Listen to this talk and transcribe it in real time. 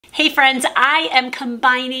Hey friends, I am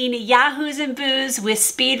combining Yahoos and Boos with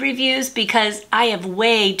speed reviews because I have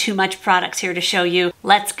way too much products here to show you.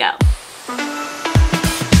 Let's go. All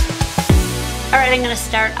right, I'm gonna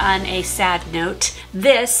start on a sad note.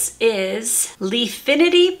 This is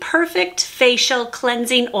Leafinity Perfect Facial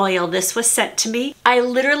Cleansing Oil. This was sent to me. I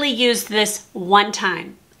literally used this one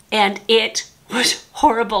time and it was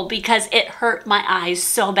horrible because it hurt my eyes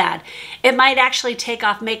so bad. It might actually take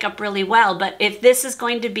off makeup really well, but if this is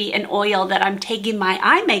going to be an oil that I'm taking my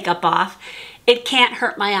eye makeup off, it can't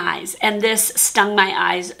hurt my eyes. And this stung my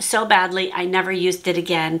eyes so badly, I never used it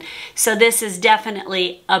again. So this is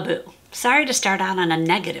definitely a boo. Sorry to start out on a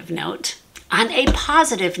negative note. On a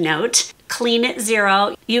positive note, Clean It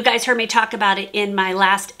Zero. You guys heard me talk about it in my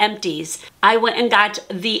last empties. I went and got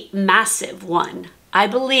the massive one. I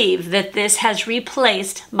believe that this has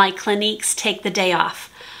replaced my Clinique's Take the Day Off.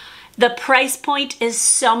 The price point is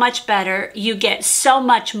so much better. You get so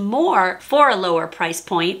much more for a lower price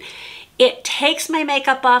point. It takes my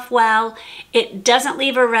makeup off well. It doesn't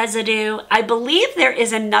leave a residue. I believe there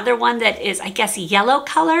is another one that is, I guess, yellow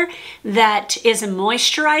color that is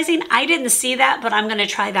moisturizing. I didn't see that, but I'm gonna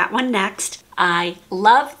try that one next. I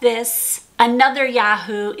love this. Another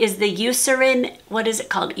Yahoo is the Eucerin, what is it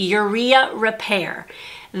called? Urea Repair.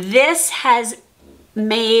 This has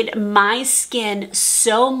made my skin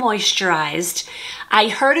so moisturized. I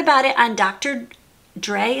heard about it on Dr.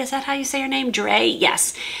 Dre, is that how you say her name? Dre,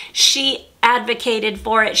 yes. She advocated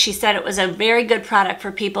for it. She said it was a very good product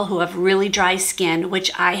for people who have really dry skin,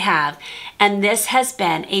 which I have. And this has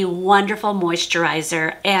been a wonderful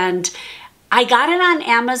moisturizer. And I got it on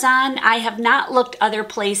Amazon. I have not looked other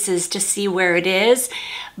places to see where it is,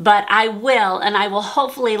 but I will, and I will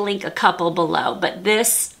hopefully link a couple below. But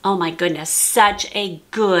this, oh my goodness, such a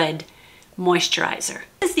good moisturizer.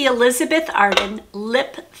 This is the Elizabeth Arden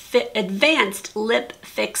Advanced Lip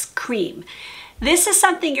Fix Cream. This is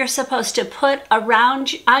something you're supposed to put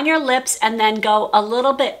around on your lips and then go a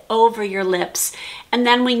little bit over your lips. And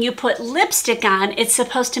then when you put lipstick on, it's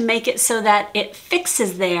supposed to make it so that it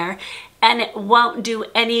fixes there and it won't do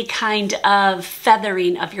any kind of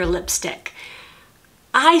feathering of your lipstick.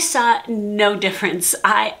 I saw no difference.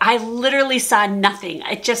 I literally saw nothing.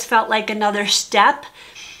 It just felt like another step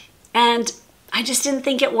and I just didn't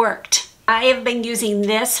think it worked. I have been using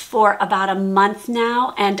this for about a month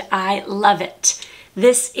now and I love it.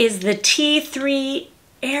 This is the T3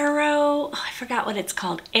 Aero, oh, I forgot what it's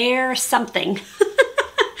called, Air something.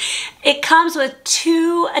 It comes with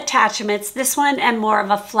two attachments, this one and more of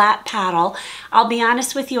a flat paddle. I'll be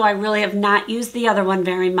honest with you, I really have not used the other one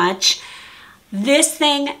very much. This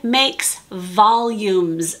thing makes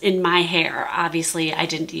volumes in my hair. Obviously, I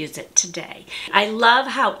didn't use it today. I love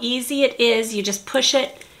how easy it is. You just push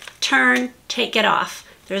it, turn, take it off.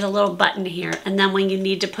 There's a little button here. And then when you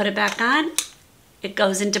need to put it back on, it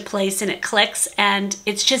goes into place and it clicks and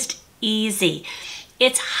it's just easy.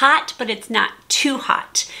 It's hot, but it's not too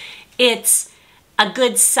hot. It's a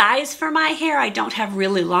good size for my hair. I don't have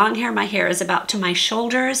really long hair. My hair is about to my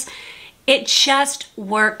shoulders. It just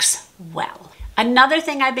works well. Another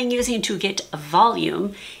thing I've been using to get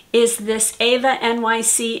volume is this Ava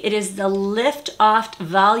NYC. It is the Lift Off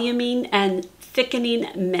Voluming and Thickening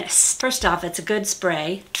Mist. First off, it's a good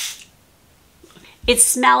spray. It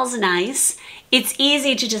smells nice. It's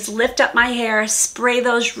easy to just lift up my hair, spray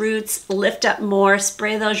those roots, lift up more,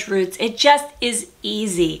 spray those roots. It just is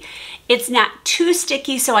easy. It's not too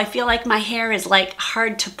sticky, so I feel like my hair is like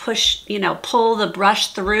hard to push, you know, pull the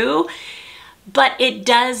brush through, but it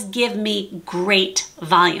does give me great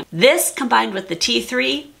volume. This combined with the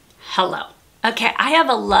T3, hello. Okay, I have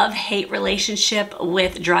a love-hate relationship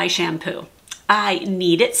with dry shampoo. I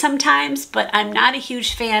need it sometimes, but I'm not a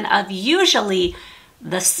huge fan of usually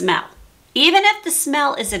the smell. Even if the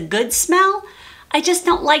smell is a good smell, I just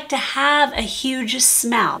don't like to have a huge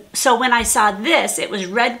smell. So when I saw this, it was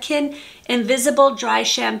Redken Invisible Dry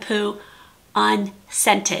Shampoo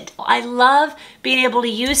Unscented. I love being able to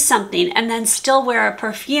use something and then still wear a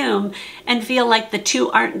perfume and feel like the two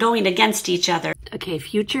aren't going against each other. Okay,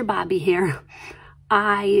 future Bobby here.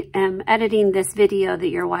 I am editing this video that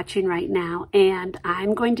you're watching right now and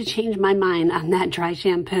I'm going to change my mind on that dry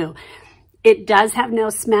shampoo. It does have no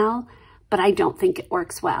smell, but I don't think it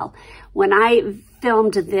works well. When I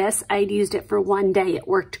filmed this, I used it for one day. It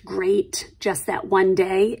worked great just that one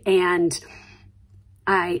day, and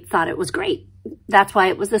I thought it was great. That's why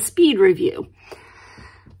it was a speed review.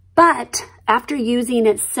 But after using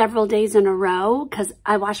it several days in a row, because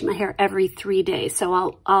I wash my hair every 3 days,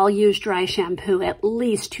 so I'll use dry shampoo at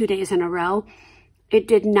least 2 days in a row, it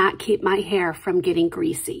did not keep my hair from getting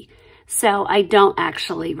greasy. So I don't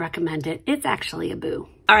actually recommend it. It's actually a boo.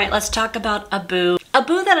 All right, let's talk about a boo. A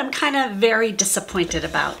boo that I'm kind of very disappointed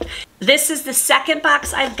about. This is the second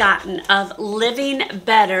box I've gotten of Living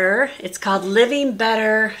Better. It's called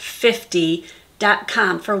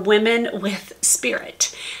livingbetter50.com for women with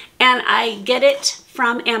spirit. And I get it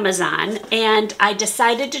from Amazon, and I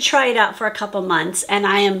decided to try it out for a couple months, and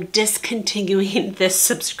I am discontinuing this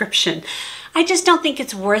subscription. I just don't think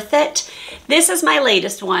it's worth it. This is my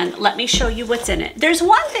latest one. Let me show you what's in it. There's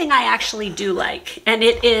one thing I actually do like, and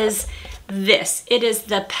it is this. It is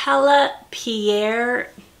the Pella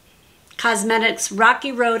Pierre Cosmetics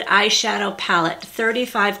Rocky Road Eyeshadow Palette,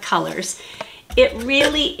 35 colors. It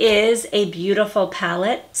really is a beautiful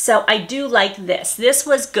palette, so I do like this. This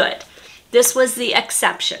was good. This was the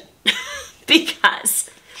exception because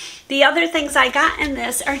the other things I got in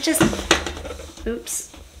this are just,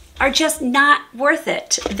 are just not worth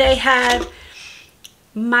it. They have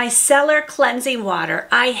micellar cleansing water.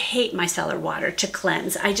 I hate micellar water to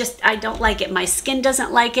cleanse. I don't like it. My skin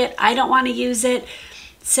doesn't like it. I don't want to use it.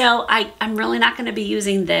 So I'm really not going to be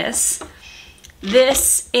using this.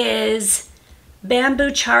 This is Bamboo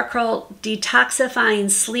Charcoal Detoxifying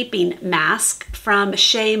Sleeping Mask from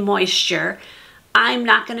Shea Moisture. I'm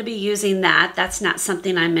not going to be using that. That's not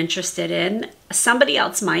something I'm interested in. Somebody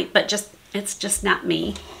else might, but it's just not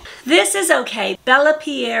me. This is okay. Bella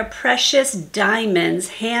Pierre Precious Diamonds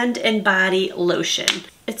Hand and Body Lotion.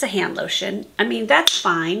 It's a hand lotion. I mean, that's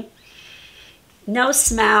fine. No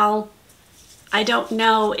smell. I don't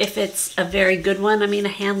know if it's a very good one. I mean, a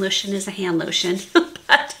hand lotion is a hand lotion,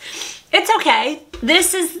 but it's okay.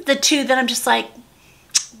 This is the two that I'm just like,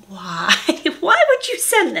 why? Why would you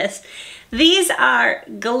send this? These are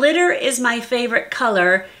Glitter is My Favorite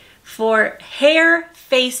Color for hair,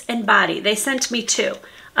 face, and body. They sent me two.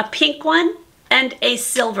 A pink one and a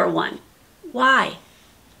silver one. Why?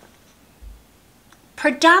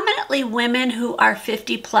 Predominantly women who are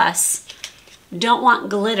 50 plus don't want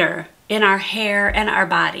glitter in our hair and our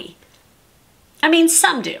body. I mean,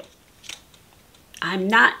 some do. I'm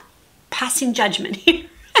not passing judgment here.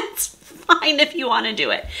 It's fine if you want to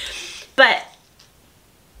do it. But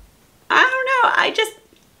I don't know.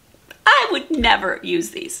 I would never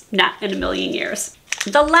use these. Not in a million years.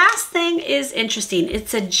 The last thing is interesting.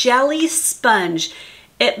 It's a jelly sponge.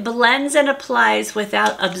 It blends and applies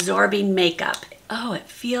without absorbing makeup. Oh, it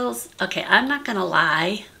feels, okay, I'm not gonna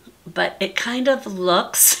lie, but it kind of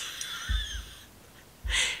looks,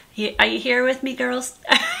 are you here with me, girls?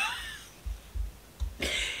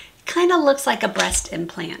 Kind of looks like a breast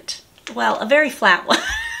implant. Well, a very flat one.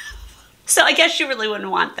 So I guess you really wouldn't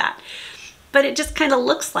want that. But it just kind of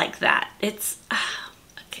looks like that. It's,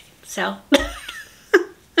 okay, so.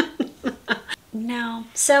 No.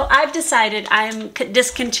 So I've decided I'm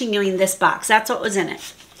discontinuing this box. That's what was in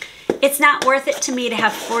it. It's not worth it to me to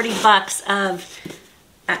have 40 bucks of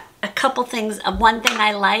a couple things, of one thing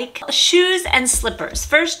I like. Shoes and slippers.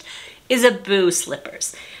 First is a Boo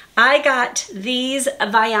slippers. I got these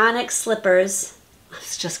Vionic slippers. I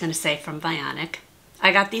was just going to say from Vionic.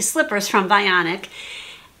 I got these slippers from Vionic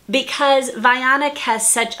because Vionic has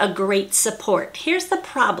such a great support. Here's the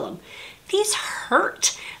problem. These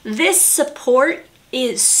hurt. This support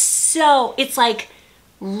is so, it's like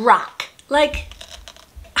rock. Like,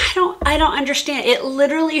 I don't understand. It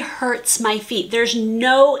literally hurts my feet. There's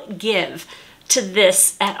no give to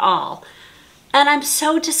this at all. And I'm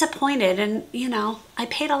so disappointed. And, you know, I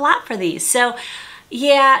paid a lot for these. So,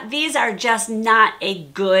 yeah, these are just not a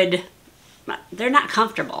good, they're not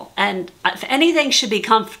comfortable. And if anything should be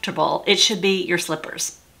comfortable, it should be your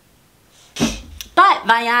slippers. But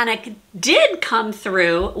Vionic did come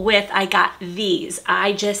through with, I got these.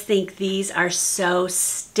 I just think these are so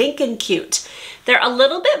stinking cute. They're a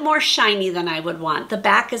little bit more shiny than I would want. The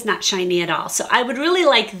back is not shiny at all. So I would really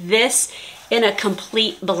like this in a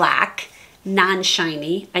complete black,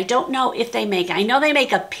 non-shiny. I don't know if they make, I know they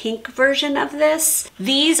make a pink version of this.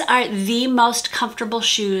 These are the most comfortable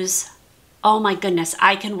shoes. Oh my goodness,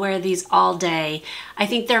 I can wear these all day. I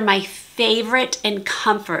think they're my favorite in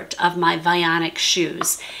comfort of my Vionic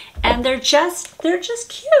shoes. And they're just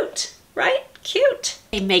cute, right? Cute.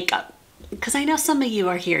 Makeup, because I know some of you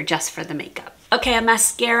are here just for the makeup. Okay, a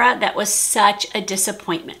mascara that was such a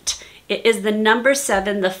disappointment. It is the number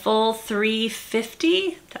 7, the full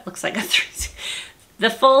 350. That looks like a 3, the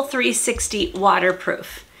full 360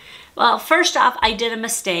 waterproof. Well, first off, I did a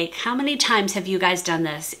mistake. How many times have you guys done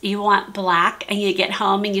this? You want black and you get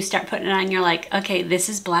home and you start putting it on and you're like, okay, this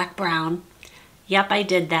is black brown. Yep, I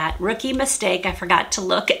did that. Rookie mistake. I forgot to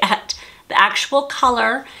look at the actual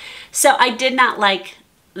color. So I did not like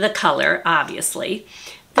the color, obviously.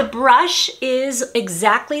 The brush is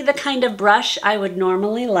exactly the kind of brush I would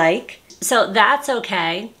normally like, so that's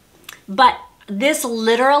okay. But this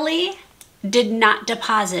literally did not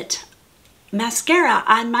deposit mascara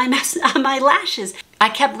on my lashes. I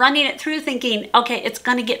kept running it through thinking, okay, it's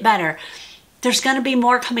gonna get better. There's gonna be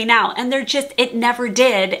more coming out, and it never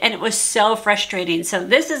did, and it was so frustrating. So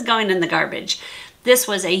this is going in the garbage. This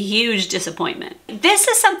was a huge disappointment. This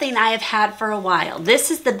is something I have had for a while.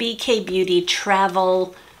 This is the BK Beauty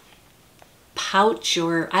Travel pouch,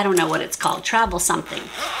 or I don't know what it's called, travel something.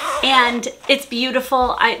 And it's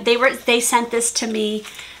beautiful. They sent this to me.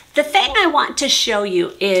 The thing I want to show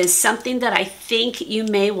you is something that I think you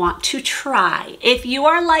may want to try. If you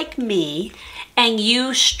are like me and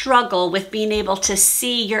you struggle with being able to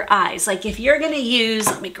see your eyes, like if you're gonna use,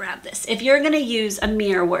 let me grab this, if you're gonna use a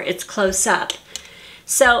mirror where it's close up.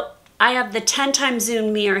 So I have the 10 times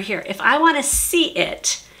zoom mirror here. If I want to see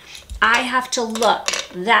it, I have to look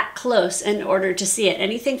that close in order to see it.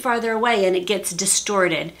 Anything farther away and it gets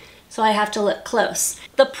distorted. So I have to look close.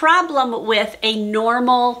 The problem with a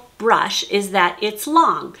normal brush is that it's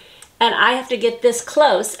long and I have to get this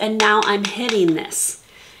close, and now I'm hitting this.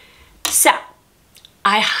 So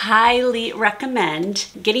I highly recommend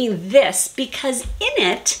getting this because in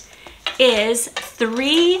it is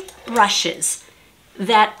 3 brushes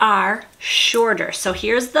that are shorter. So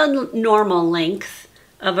here's the normal length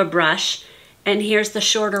of a brush, and here's the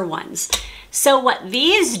shorter ones. So what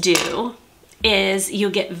these do is you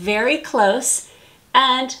get very close,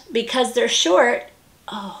 and because they're short,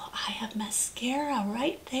 oh, I have mascara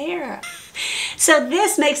right there. So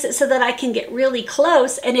this makes it so that I can get really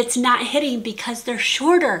close and it's not hitting because they're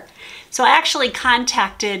shorter. So I actually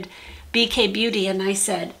contacted BK Beauty and I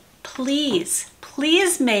said, please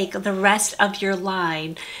make the rest of your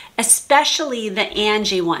line, especially the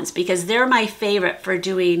Angie ones, because they're my favorite for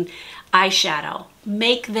doing eyeshadow.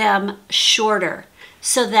 Make them shorter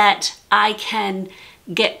so that I can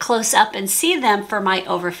get close up and see them for my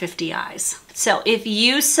over 50 eyes. So if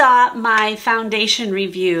you saw my foundation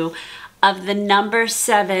review of the number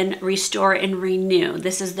 7 Restore and Renew,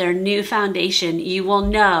 this is their new foundation, you will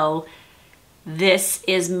know this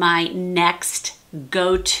is my next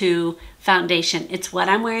go-to foundation. It's what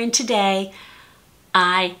I'm wearing today.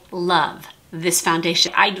 I love this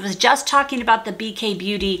foundation. I was just talking about the BK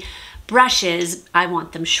Beauty brushes. I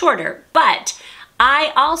want them shorter, but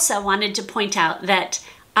I also wanted to point out that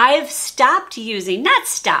I've stopped using, not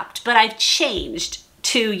stopped, but I've changed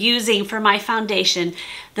to using for my foundation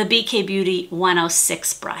the BK Beauty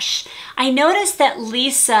 106 brush. I noticed that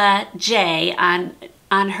Lisa J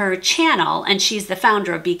on her channel, and she's the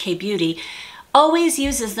founder of BK Beauty, always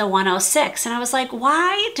uses the 106, and I was like,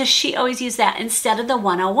 why does she always use that instead of the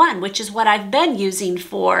 101, which is what I've been using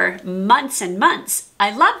for months and months.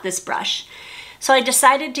 I love this brush. So I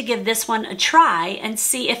decided to give this one a try and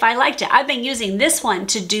see if I liked it. I've been using this one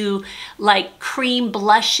to do like cream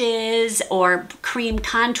blushes or cream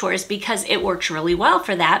contours because it works really well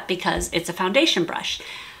for that because it's a foundation brush.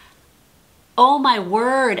 Oh my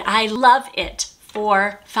word, I love it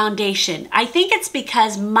for foundation. I think it's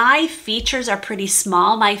because my features are pretty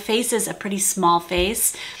small. My face is a pretty small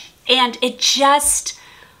face, and it just,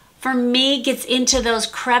 for me, gets into those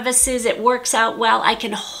crevices. It works out well. I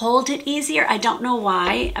can hold it easier. I don't know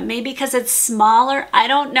why. Maybe because it's smaller. I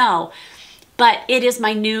don't know. But it is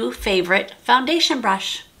my new favorite foundation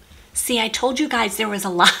brush. See, I told you guys there was a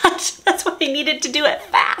lot. That's why I needed to do it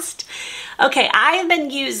fast. Okay, I have been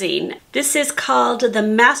using, this is called the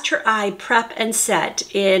Master Eye Prep and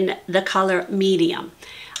Set in the color medium.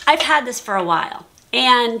 I've had this for a while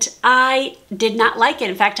and I did not like it.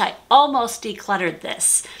 In fact, I almost decluttered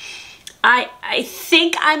this. I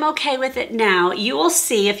think I'm okay with it now. You will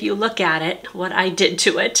see if you look at it what I did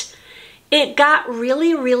to it. It got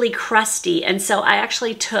really, really crusty, and so I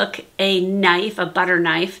actually took a knife, a butter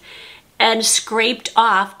knife, and scraped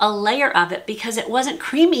off a layer of it because it wasn't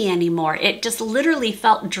creamy anymore. It just literally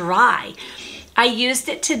felt dry. I used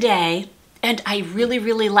it today and I really,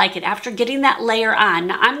 really like it. After getting that layer on,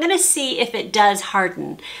 now I'm gonna see if it does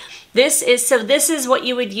harden. This is what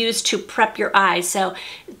you would use to prep your eyes. So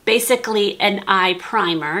basically an eye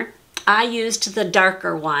primer. I used the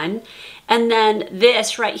darker one, and then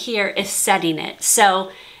this right here is setting it.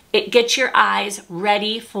 So it gets your eyes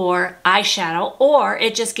ready for eyeshadow, or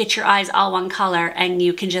it just gets your eyes all one color and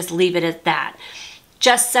you can just leave it at that.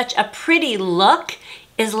 Just such a pretty look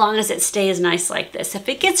as long as it stays nice like this. If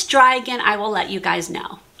it gets dry again, I will let you guys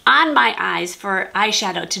know. On my eyes for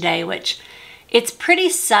eyeshadow today, which it's pretty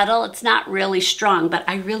subtle, it's not really strong, but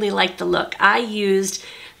I really like the look. I used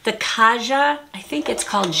the Kaja, I think it's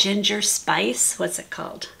called Ginger Spice. What's it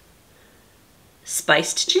called?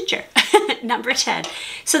 spiced ginger. Number 10.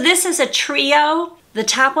 So this is a trio. The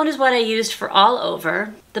top one is what I used for all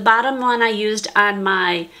over. The bottom one I used on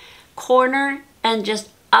my corner and just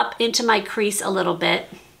up into my crease a little bit.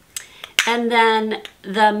 And then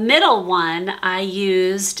the middle one I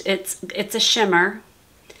used, it's a shimmer.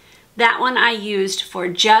 That one I used for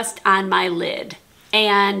just on my lid.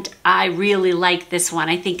 And I really like this one.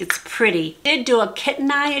 I think it's pretty. I did do a kitten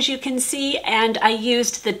eye, as you can see, and I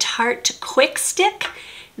used the Tarte Quick Stick.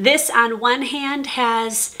 This on one hand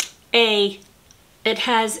has a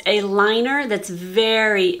liner that's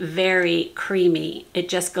very, very creamy. It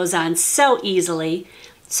just goes on so easily.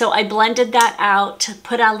 So I blended that out,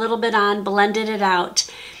 put a little bit on, blended it out.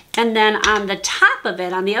 And then on the top of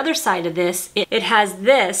it, on the other side of this, it has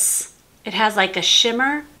this. It has like a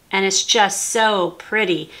shimmer, and it's just so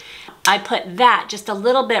pretty. I put that just a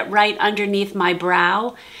little bit right underneath my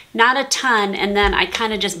brow, not a ton, and then I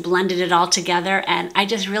kind of just blended it all together, and I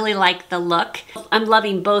just really like the look. I'm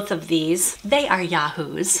loving both of these. They are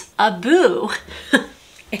Yahoos. A Boo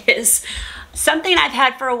is something I've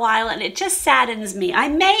had for a while, and it just saddens me. I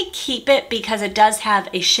may keep it because it does have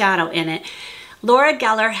a shadow in it. Laura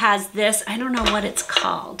Geller has this, I don't know what it's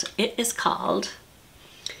called. It is called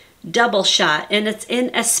Double Shot, and it's in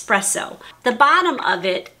espresso. The bottom of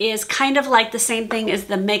it is kind of like the same thing as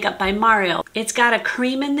the Makeup by Mario. It's got a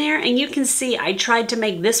cream in there, and you can see I tried to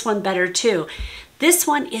make this one better too. This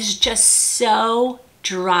one is just so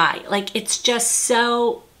dry. Like, it's just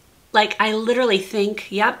so, like, I literally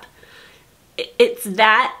think, yep, it's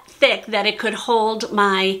that thick that it could hold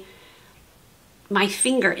my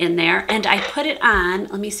finger in there. And I put it on,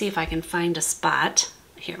 let me see if I can find a spot.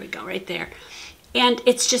 Here we go, right there. And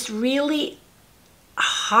it's just really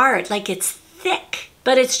hard, like it's thick,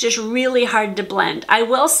 but it's just really hard to blend. I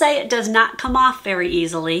will say it does not come off very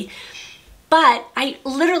easily, but I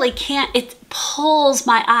literally can't, it pulls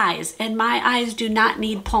my eyes, and my eyes do not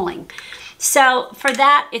need pulling. So for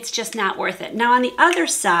that, it's just not worth it. Now on the other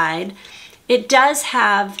side, it does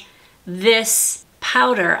have this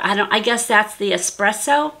powder. I guess that's the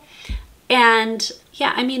espresso. And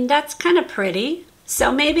yeah, I mean, that's kind of pretty.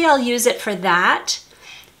 So maybe I'll use it for that,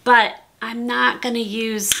 but I'm not gonna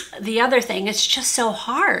use the other thing. It's just so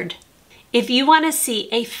hard. If you wanna see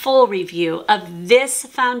a full review of this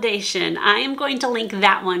foundation, I am going to link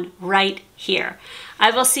that one right here.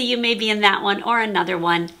 I will see you maybe in that one or another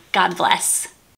one. God bless.